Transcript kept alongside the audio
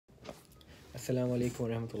अस्सलाम वालेकुम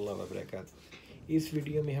रहमतुल्लाहि व बरकातहू। इस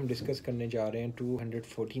वीडियो में हम डिस्कस करने जा रहे हैं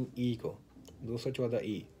 214E को।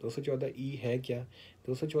 214E है क्या?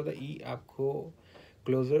 214E आपको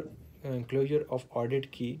क्लोजर ऑफ ऑडिट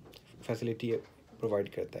की फैसिलिटी प्रोवाइड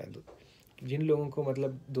करता है। जिन लोगों को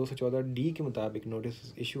मतलब 214D के मुताबिक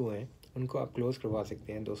नोटिस इशू हैं उनको आप क्लोज़ करवा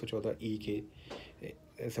सकते हैं 214E के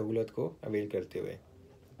सहूलत को अवेल करते हुए।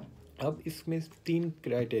 अब इसमें 3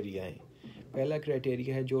 क्राइटेरिया हैं। पहला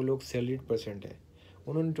क्राइटेरिया है जो लोग सैलरीड पर्सेंट है,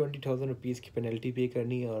 उन्होंने 20,000 रुपीज़ की पेनल्टी पे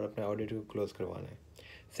करनी है और अपना ऑडिट को क्लोज़ करवाना है।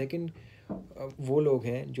 सेकंड, वो लोग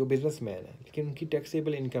हैं जो बिजनेसमैन हैं लेकिन उनकी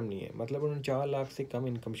टैक्सेबल इनकम नहीं है, मतलब उन्होंने 4 लाख से कम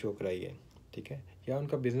इनकम शो कराई है, ठीक है, या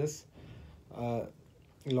उनका बिज़नेस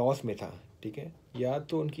लॉस में था, ठीक है, या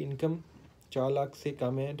तो उनकी इनकम 4 लाख से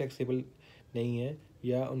कम है, टैक्सेबल नहीं है,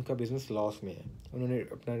 या उनका बिज़नेस लॉस में है, उन्होंने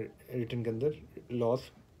अपना रिटर्न के अंदर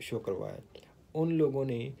लॉस शो करवाया। उन लोगों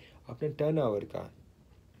ने अपने टर्नओवर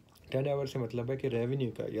से मतलब है कि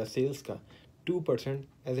रेवेन्यू का या सेल्स का 2%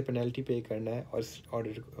 एज ए पेनल्टी पे करना है और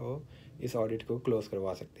इस ऑडिट को क्लोज़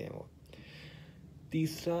करवा सकते हैं वो।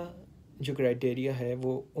 तीसरा जो क्राइटेरिया है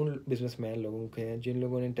वो उन बिजनेसमैन लोगों के हैं जिन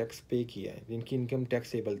लोगों ने टैक्स पे किया है, जिनकी इनकम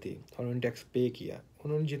टैक्सेबल थी और उन्होंने टैक्स पे किया,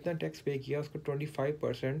 उन्होंने जितना टैक्स पे किया उसको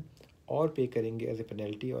 25% और पे करेंगे एज ए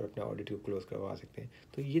पेनल्टी और अपने ऑडिट को क्लोज़ करवा सकते हैं।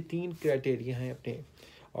 तो ये 3 क्राइटेरिया हैं अपने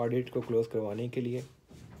ऑडिट को क्लोज़ करवाने के लिए।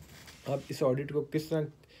 अब इस ऑडिट को किस तरह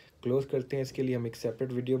क्लोज़ करते हैं इसके लिए हम एक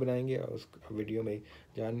सेपरेट वीडियो बनाएंगे और उस वीडियो में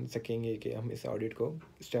जान सकेंगे कि हम इस ऑडिट को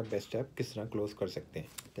स्टेप बाय स्टेप किस तरह क्लोज़ कर सकते हैं।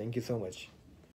 Thank you so much.